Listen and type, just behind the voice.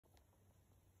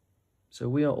So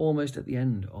we are almost at the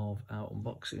end of our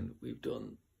unboxing. We've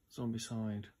done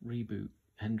Zombicide, Reboot,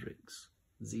 Hendrix,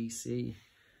 ZC,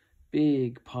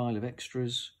 big pile of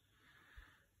extras,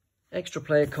 extra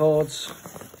player cards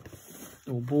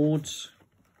or boards,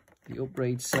 the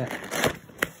upgrade set.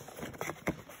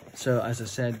 So as I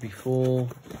said before,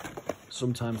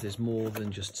 sometimes there's more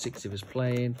than just 6 of us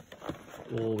playing,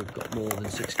 or we've got more than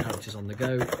 6 characters on the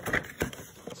go.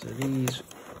 So these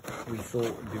we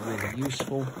thought would be really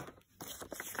useful.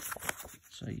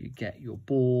 So you get your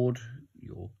board,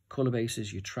 your colour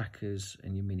bases, your trackers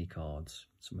and your mini cards,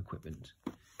 some equipment.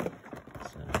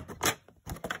 So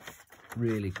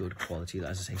really good quality,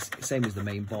 as I say, same as the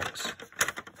main box.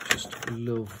 Just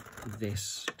love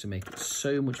this to make it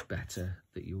so much better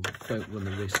that you don't run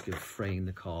the risk of fraying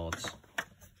the cards.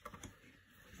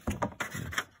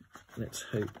 Let's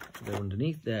hope they're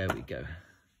underneath. There we go.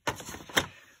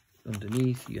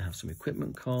 Underneath you have some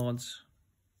equipment cards,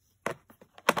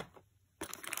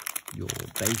 your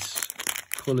base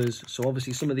colours. So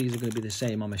obviously some of these are going to be the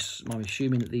same. I'm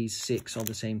assuming that these 6 are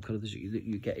the same colours that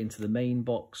you get into the main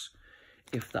box.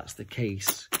 If that's the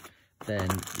case, then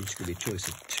it's going to be a choice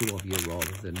of 2 of you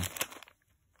rather than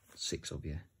 6 of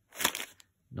you.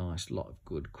 Nice, lot of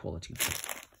good quality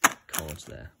cards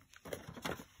there.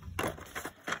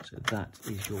 So that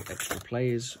is your extra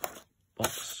players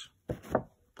box.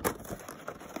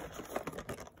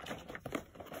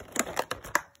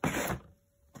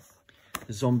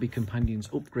 The Zombie Companions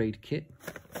upgrade kit.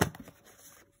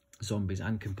 Zombies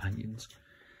and Companions.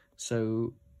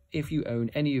 So if you own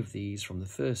any of these from the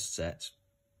first set,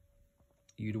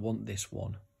 you'd want this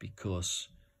one because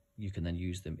you can then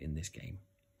use them in this game.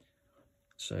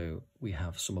 So we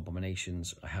have some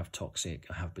Abominations, I have Toxic,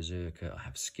 I have Berserker, I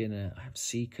have Skinner, I have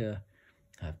Seeker,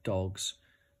 I have Dogs,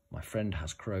 my friend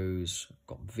has Crows,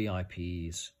 got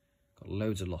VIPs, got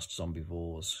loads of Lost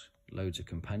Zombivores, loads of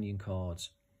companion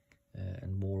cards,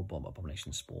 and more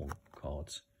Abomination Spawn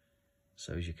cards.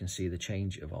 So as you can see, the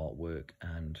change of artwork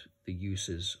and the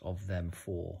uses of them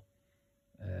for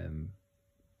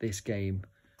this game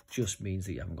just means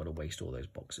that you haven't got to waste all those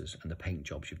boxes and the paint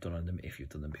jobs you've done on them if you've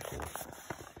done them before.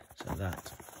 So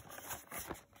that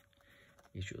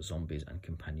is your Zombies and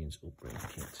Companions upgrade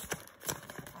kit.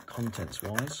 Contents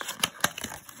wise,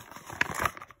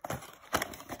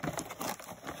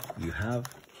 you have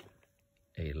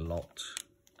a lot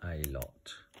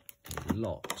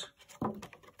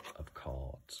of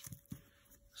cards.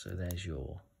 So there's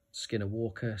your Skinner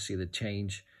Walker, see the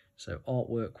change. So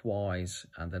artwork wise,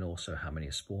 and then also how many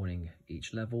are spawning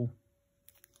each level.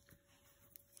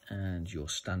 And your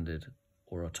standard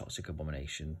or a Toxic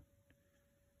Abomination.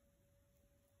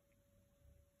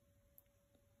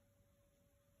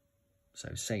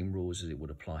 So same rules as it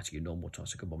would apply to your normal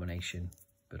Toxic Abomination,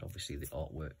 but obviously the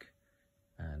artwork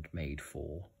and made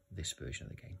for this version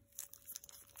of the game.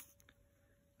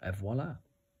 Et voila.